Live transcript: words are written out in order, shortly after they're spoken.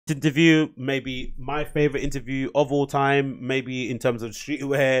interview, maybe my favorite interview of all time, maybe in terms of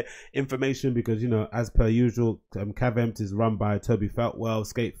streetwear information, because, you know, as per usual, Cav Empt is run by Toby Feltwell,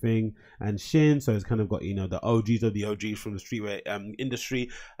 Skate Thing, and Shin, so it's kind of got, you know, the OGs of the OGs from the streetwear industry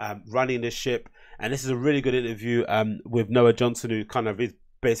running this ship. And this is a really good interview with Noah Johnson, who kind of is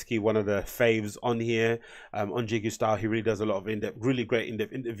basically one of the faves on here, on Jiggy Style. He really does a lot of in-depth, really great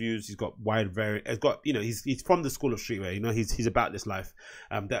in-depth interviews. He's got he's got, you know, he's from the school of streetwear, you know, he's about this life.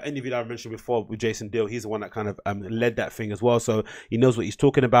 That interview that I mentioned before with Jason Dill, he's the one that kind of led that thing as well, so he knows what he's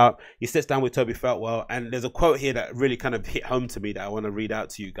talking about. He sits down with Toby Feltwell, and there's a quote here that really kind of hit home to me that I want to read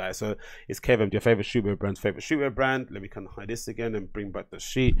out to you guys. So it's Cav Empt, your favorite streetwear brand's favorite streetwear brand. Let me kind of hide this again and bring back the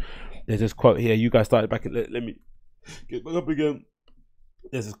sheet. There's this quote here. You guys started back in, let me get back up again.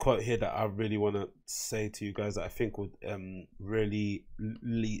 There's a quote here that I really want to say to you guys that I think would really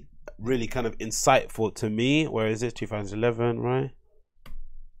kind of insightful to me. Where is it? 2011, right?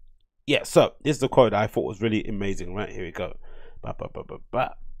 Yeah, so this is the quote that I thought was really amazing, right? Here we go.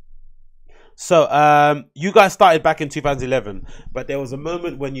 So you guys started back in 2011, but there was a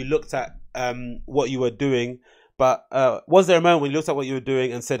moment when you looked at what you were doing. But was there a moment when you looked at what you were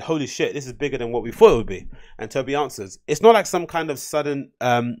doing and said, holy shit, this is bigger than what we thought it would be? And Toby answers, it's not like some kind of sudden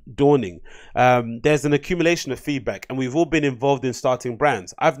dawning. There's an accumulation of feedback, and we've all been involved in starting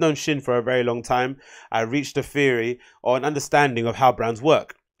brands. I've known Shin for a very long time. I reached a theory or an understanding of how brands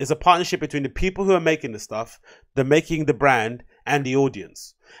work. It's a partnership between the people who are making the stuff, making the brand, and the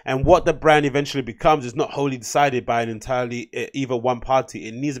audience. And what the brand eventually becomes is not wholly decided by an entirely either one party.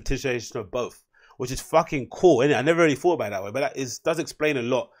 It needs a participation of both, which is fucking cool, innit? I never really thought about it that way, but that does explain a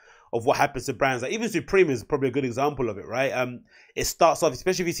lot of what happens to brands. Like even Supreme is probably a good example of it, right? It starts off,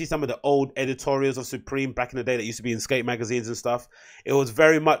 especially if you see some of the old editorials of Supreme back in the day that used to be in skate magazines and stuff. It was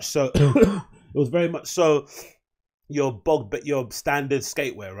very much so. It was very much so your standard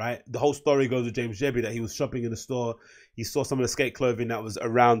skatewear, right? The whole story goes with James Jebby that he was shopping in the store. He saw some of the skate clothing that was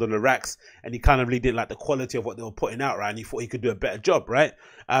around on the racks, and he kind of really didn't like the quality of what they were putting out, right? And he thought he could do a better job, right?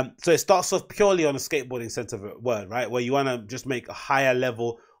 So it starts off purely on a skateboarding sense of a word, right? Where you want to just make a higher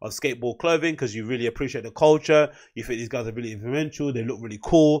level of skateboard clothing because you really appreciate the culture. You think these guys are really influential. They look really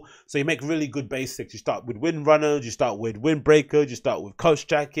cool. So you make really good basics. You start with windrunners. You start with windbreakers. You start with coach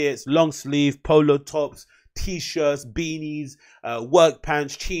jackets, long sleeve, polo tops, t-shirts, beanies, work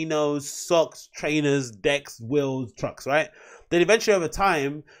pants, chinos, socks, trainers, decks, wheels, trucks, right? Then eventually over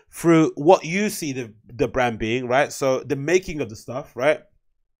time, through what you see the brand being, right? So the making of the stuff, right?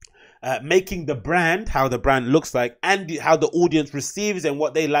 Making the brand, how the brand looks like, and how the audience receives and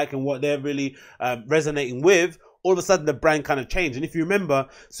what they like and what they're really resonating with. All of a sudden the brand kind of changed. And if you remember,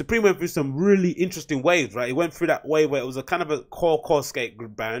 Supreme went through some really interesting waves, right? It went through that wave where it was a kind of a core skate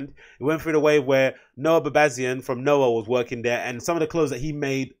group band. It went through the wave where Noah Babazian from Noah was working there, and some of the clothes that he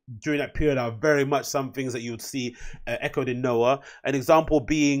made during that period are very much some things that you would see echoed in Noah. An example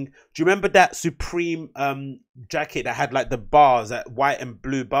being, do you remember that Supreme jacket that had like the bars, that white and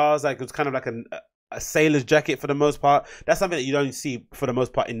blue bars? Like it was kind of like a sailor's jacket for the most part. That's something that you don't see for the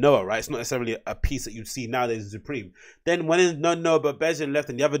most part in Noah, right? It's not necessarily a piece that you see nowadays in Supreme. Then when Noah but Bezian left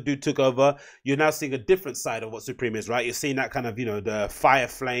and the other dude took over, you're now seeing a different side of what Supreme is, right? You're seeing that kind of, you know, the fire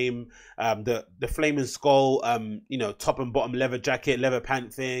flame, the flaming skull, you know, top and bottom leather jacket, leather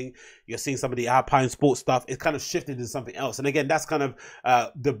pant thing. You're seeing some of the Alpine sports stuff. It's kind of shifted into something else. And again, that's kind of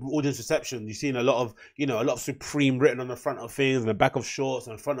the audience reception. You're seeing a lot of, you know, a lot of Supreme written on the front of things, and the back of shorts,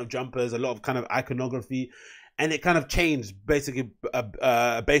 and the front of jumpers, a lot of kind of iconography. And it kind of changed basically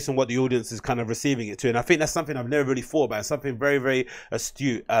based on what the audience is kind of receiving it to. And I think that's something I've never really thought about. It's something very, very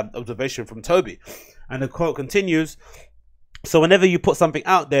astute observation from Toby. And the quote continues, so whenever you put something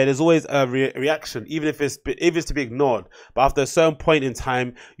out there, there's always a reaction, even if it's to be ignored. But after a certain point in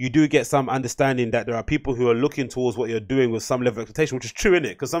time, you do get some understanding that there are people who are looking towards what you're doing with some level of expectation, which is true, isn't it?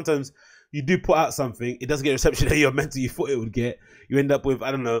 Because sometimes you do put out something, it doesn't get reception that you're meant to, you thought it would get. You end up with, I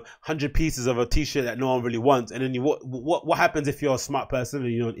don't know, 100 pieces of a t-shirt that no one really wants. And then what happens if you're a smart person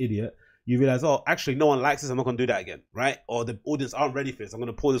and you're an idiot? You realize, oh, actually, no one likes this. I'm not going to do that again, right? Or the audience aren't ready for this. I'm going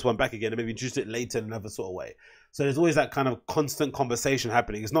to pull this one back again and maybe introduce it later in another sort of way. So there's always that kind of constant conversation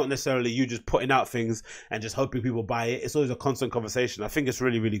happening. It's not necessarily you just putting out things and just hoping people buy it. It's always a constant conversation. I think it's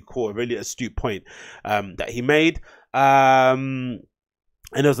really, really cool. A really astute point that he made. And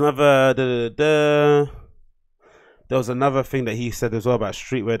there was another thing that he said as well about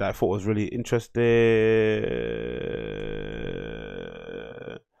streetwear that I thought was really interesting.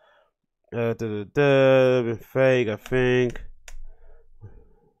 Fake, I think.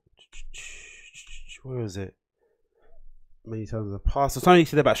 Where is it? Many times in the past. So something he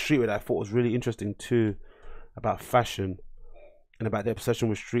said about streetwear that I thought was really interesting too, about fashion. and about their obsession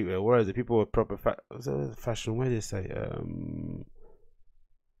with streetwear. Where is it? People were proper fashion. Where did they say?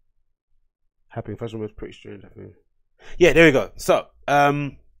 Happy fashion was pretty strange, I think. Yeah, there we go. So,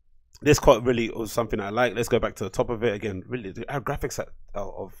 this quote really was something I like. Let's go back to the top of it again. Really, our graphics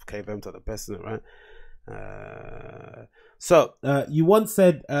of Cav Empt are the best, isn't it, right? You once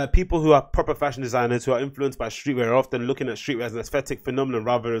said people who are proper fashion designers who are influenced by streetwear are often looking at streetwear as an aesthetic phenomenon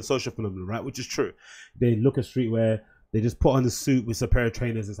rather than social phenomenon, right? Which is true. They look at streetwear, they just put on the suit with a pair of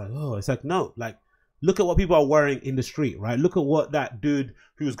trainers. It's like, oh, it's like, no, like, look at what people are wearing in the street, right? Look at what that dude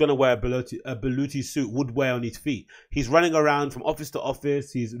who's going to wear a Beluti suit would wear on his feet. He's running around from office to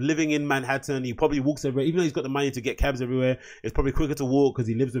office. He's living in Manhattan. He probably walks everywhere. Even though he's got the money to get cabs everywhere, it's probably quicker to walk because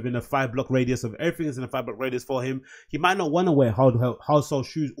he lives within a 5-block radius of everything is in a 5-block radius for him. He might not want to wear hard-sole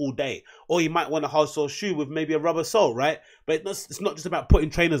shoes all day. Or he might want a hard-sole shoe with maybe a rubber sole, right? But it's not just about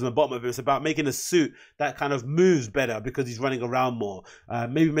putting trainers on the bottom of it. It's about making a suit that kind of moves better because he's running around more.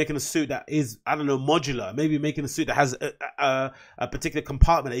 Maybe making a suit that is, I don't know, modular. Maybe making a suit that has a particular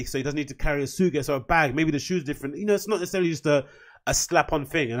compartment so he doesn't need to carry a suitcase or a bag. Maybe the shoe's different. You know, it's not necessarily just a slap-on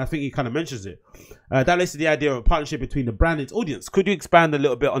thing, and I think he kind of mentions it. That leads to the idea of a partnership between the brand and its audience. Could you expand a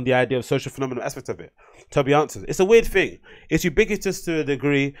little bit on the idea of social phenomenon aspect of it? Toby answers. It's a weird thing. It's ubiquitous to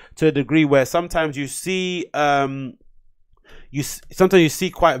a degree where sometimes you see sometimes you see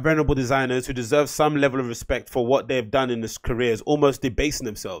quite venerable designers who deserve some level of respect for what they've done in their careers, almost debasing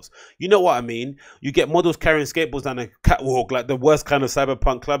themselves. You know what I mean? You get models carrying skateboards down a catwalk, like the worst kind of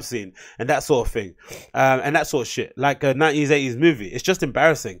cyberpunk club scene, and that sort of thing, and that sort of shit, like a 90s, 80s movie. It's just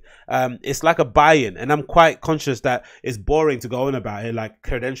embarrassing. It's like a buy-in, and I'm quite conscious that it's boring to go on about it, like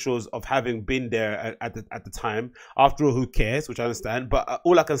credentials of having been there at the time. After all, who cares? Which I understand, but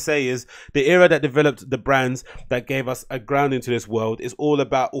all I can say is the era that developed the brands that gave us a grounding to this world is all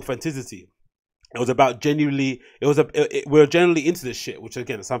about authenticity. It was about genuinely, we're generally into this shit, which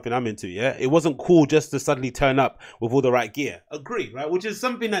again is something I'm into. Yeah, it wasn't cool just to suddenly turn up with all the right gear. Agree, right? Which is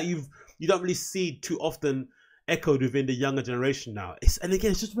something that you don't really see too often echoed within the younger generation now. And again,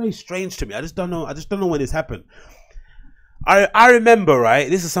 it's just very strange to me. I just don't know when this happened. I remember,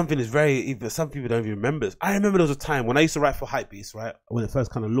 right? This is something that's even some people don't even remember this. I remember there was a time when I used to write for Hypebeast, right? When it first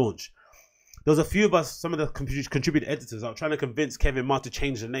kind of launched. There was a few of us, some of the contributed editors, I was trying to convince Kevin Ma to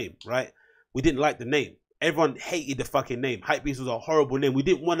change the name, right? We didn't like the name. Everyone hated the fucking name. Hypebeast was a horrible name. We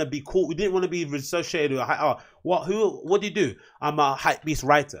didn't want to be cool. We didn't want to be associated with what do you do? I'm a Hypebeast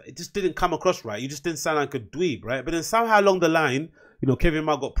writer. It just didn't come across right. You just didn't sound like a dweeb, right? But then somehow along the line, you know, Kevin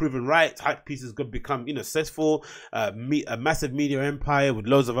Ma got proven right. Hypebeast has become, you know, successful, a massive media empire with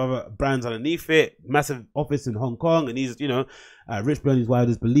loads of other brands underneath it, massive office in Hong Kong, and he's, you know, rich beyond his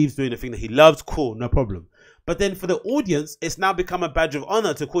wildest beliefs, doing the thing that he loves. Cool, no problem. But then for the audience, it's now become a badge of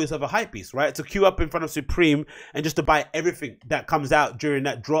honor to call yourself a hypebeast, right? To queue up in front of Supreme and just to buy everything that comes out during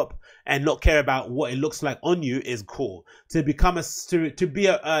that drop and not care about what it looks like on you is cool. To become to be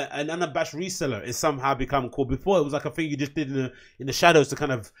an unabashed reseller is somehow become cool. Before it was like a thing you just did in the shadows to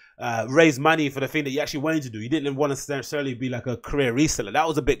kind of raise money for the thing that you actually wanted to do. You didn't want to necessarily be like a career reseller. That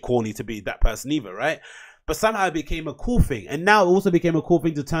was a bit corny to be that person either, right? But somehow it became a cool thing. And now it also became a cool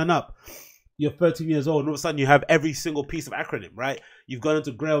thing to turn up. You're 13 years old, and all of a sudden you have every single piece of acronym, right? You've gone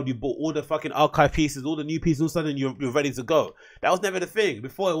into Grail, you bought all the fucking archive pieces, all the new pieces, all of a sudden you're ready to go. That was never the thing.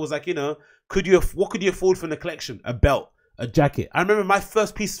 Before it was like, you know, what could you afford from the collection? A belt, a jacket. I remember my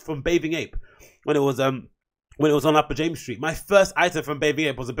first piece from Bathing Ape, when it was on Upper James Street. My first item from Bathing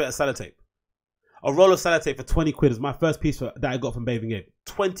Ape was a bit of sellotape. A roll of sellotape for 20 quid is my first piece that I got from Bathing Ape.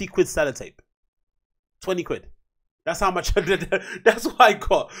 20 quid sellotape. 20 quid. That's how much that's what I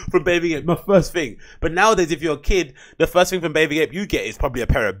got from Bathing Ape, my first thing. But nowadays, if you're a kid, the first thing from Bathing Ape you get is probably a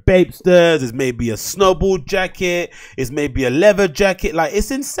pair of Bapesters, it's maybe a snowball jacket, it's maybe a leather jacket. Like,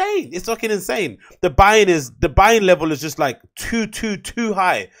 it's insane. It's fucking insane. The buying level is just like too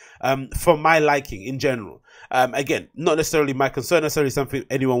high for my liking in general. Again, not necessarily my concern, necessarily something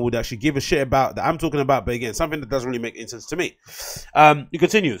anyone would actually give a shit about that I'm talking about, but again, something that doesn't really make any sense to me. He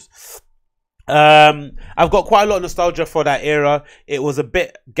continues. I've got quite a lot of nostalgia for that era. It was a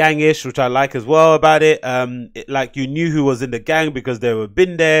bit gangish, which I like as well about it. Like, you knew who was in the gang because they were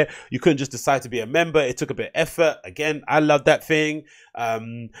been there. You couldn't just decide to be a member. It took a bit of effort. Again, I love that thing.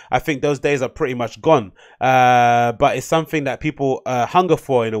 I think those days are pretty much gone. But it's something that people hunger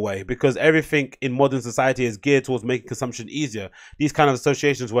for in a way, because everything in modern society is geared towards making consumption easier. These kind of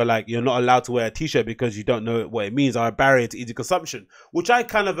associations where, like, you're not allowed to wear a t-shirt because you don't know what it means are a barrier to easy consumption, which I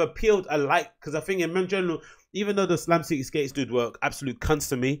kind of appealed. I like, because I think in general, even though the Slam City Skates dude were absolute cunts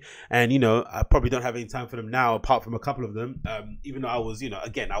to me, and, you know, I probably don't have any time for them now apart from a couple of them, even though I was, you know,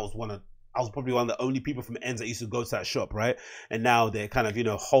 again, I was one of I was probably one of the only people from Ends that used to go to that shop, right? And now they're kind of, you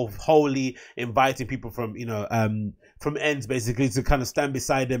know, wholly inviting people from, you know, from Ends basically to kind of stand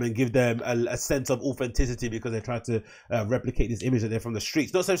beside them and give them a sense of authenticity, because they try to replicate this image that they're from the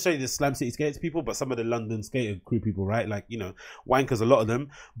streets. Not necessarily the Slam City Skates people, but some of the London skater crew people, right? Like, you know, wankers, a lot of them.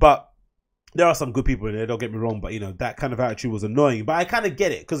 But there are some good people in there, don't get me wrong, but, you know, that kind of attitude was annoying. But I kind of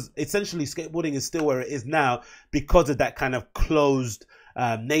get it, because essentially skateboarding is still where it is now because of that kind of closed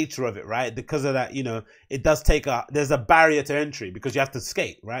nature of it, right? Because of that, you know, it does take there's a barrier to entry, because you have to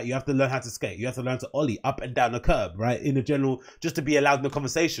skate, right? You have to learn how to skate. You have to learn to ollie up and down the curb, right? In the general, just to be allowed in the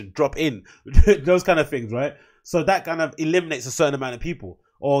conversation, drop in, those kind of things, right? So that kind of eliminates a certain amount of people.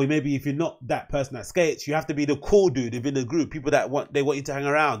 Or maybe if you're not that person that skates, you have to be the cool dude within the group. People that want you to hang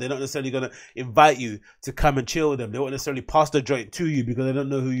around. They're not necessarily going to invite you to come and chill with them. They won't necessarily pass the joint to you because they don't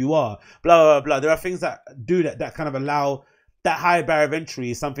know who you are. Blah, blah, blah. There are things that do that kind of allow that high barrier of entry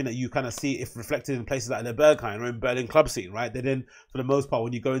is something that you kind of see if reflected in places like the Berghain or in Berlin club scene, right? Then, for the most part,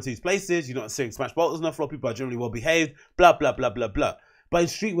 when you go into these places, you're not seeing smash bottles on the floor. People are generally well behaved, blah, blah, blah, blah, blah. But in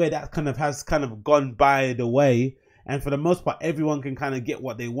streetwear, that kind of has kind of gone by the way. And for the most part, everyone can kind of get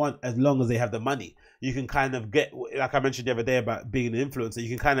what they want as long as they have the money. You can kind of get, like I mentioned the other day about being an influencer, you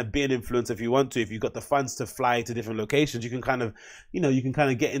can kind of be an influencer if you want to. If you've got the funds to fly to different locations, you can kind of, you know, you can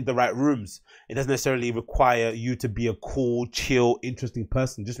kind of get in the right rooms. It doesn't necessarily require you to be a cool, chill, interesting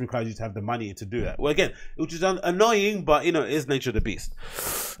person. It just requires you to have the money to do that. Well, again, which is annoying, but, you know, it is nature of the beast.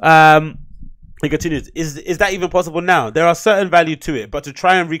 It continues. Is that even possible now? There are certain value to it, but to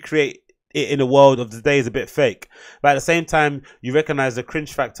try and recreate it in the world of today is a bit fake. But at the same time, you recognize the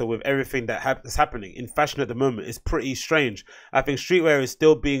cringe factor with everything that's happening in fashion at the moment. It's pretty strange. I think streetwear is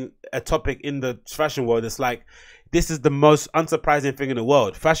still being a topic in the fashion world. It's like, this is the most unsurprising thing in the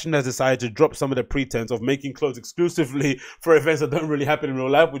world. Fashion has decided to drop some of the pretense of making clothes exclusively for events that don't really happen in real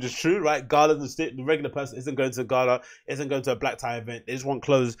life, which is true, right? Galas, the regular person isn't going to a gala, isn't going to a black tie event. They just want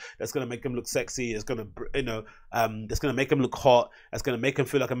clothes that's going to make them look sexy. It's going to, you know, that's going to make them look hot. That's going to make them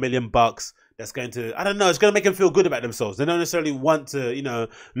feel like $1 million. That's going to, I don't know, it's going to make them feel good about themselves. They don't necessarily want to, you know,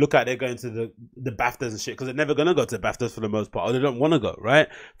 look at they're going to the BAFTAs and shit, because they're never going to go to the BAFTAs for the most part, or they don't want to go, right?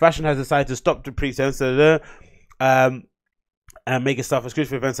 Fashion has decided to stop the pretense, and making stuff exclusive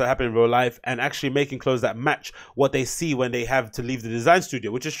for events that happen in real life, and actually making clothes that match what they see when they have to leave the design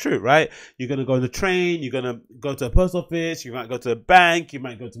studio, which is true, right? You're going to go on the train, you're going to go to a post office, you might go to a bank, you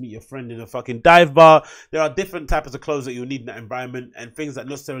might go to meet your friend in a fucking dive bar. There are different types of clothes that you need in that environment, and things that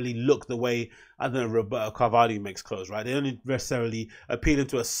necessarily look the way, I don't know, Roberto Cavalli makes clothes, right? They don't necessarily appeal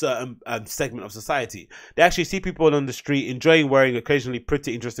to a certain segment of society. They actually see people on the street enjoying wearing occasionally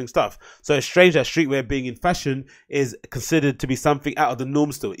pretty interesting stuff. So it's strange that streetwear being in fashion is considered to be something out of the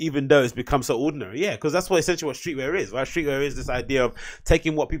norm still, even though it's become so ordinary. Yeah, because that's essentially what streetwear is, right? Streetwear is this idea of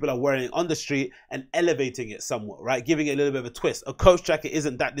taking what people are wearing on the street and elevating it somewhat, right? Giving it a little bit of a twist. A coach jacket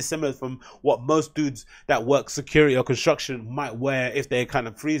isn't that dissimilar from what most dudes that work security or construction might wear if they're kind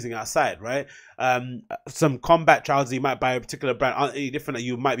of freezing outside, right? Some combat trousers you might buy a particular brand aren't any different that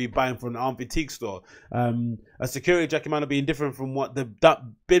you might be buying from an armed fatigue store. A security jacket might not be different from what the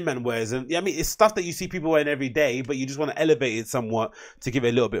bin man wears. And yeah, I mean, it's stuff that you see people wearing every day, but you just want to elevate it somewhat to give it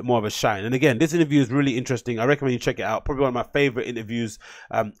a little bit more of a shine. And again, this interview is really interesting. I recommend you check it out. Probably one of my favorite interviews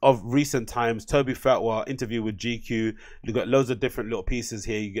of recent times. Toby Feltwell interview with GQ. You've got loads of different little pieces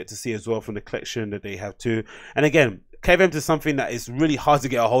here you get to see as well from the collection that they have too. And again, Cav Empt is something that is really hard to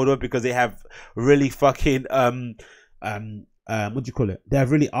get a hold of, because they have really fucking what do you call it? They have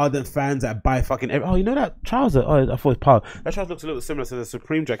really ardent fans that buy fucking oh, you know that trouser? Oh, I thought it's power. That trouser looks a little similar to the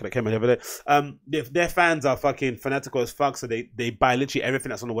Supreme jacket that came out the other day. Their fans are fucking fanatical as fuck, so they buy literally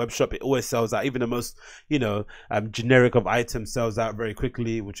everything that's on the web shop. It always sells out. Even the most, you know, generic of items sells out very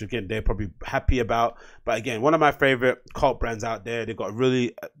quickly, which again they're probably happy about. But again, one of my favorite cult brands out there. They've got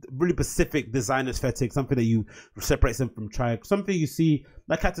really specific design aesthetic, something that you separates them from tribe, something you see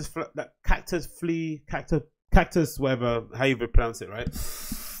like cactus, whatever, how you would pronounce it, right?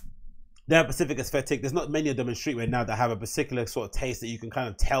 They have a specific aesthetic. There's not many of them in streetwear now that have a particular sort of taste that you can kind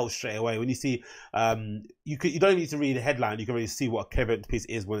of tell straight away. When you see, you don't even need to read the headline. You can really see what Cav Empt piece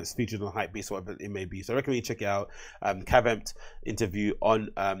is when it's featured on Hypebeast or whatever it may be. So I recommend you check it out. Cav Empt interview on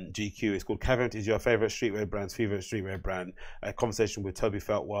GQ. It's called Cav Empt Is Your Favorite Streetwear Brand's Favorite Streetwear Brand. A conversation with Toby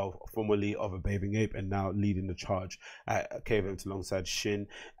Feltwell, formerly of A Bathing Ape and now leading the charge at Cav Empt alongside Shin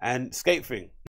and Skate Thing.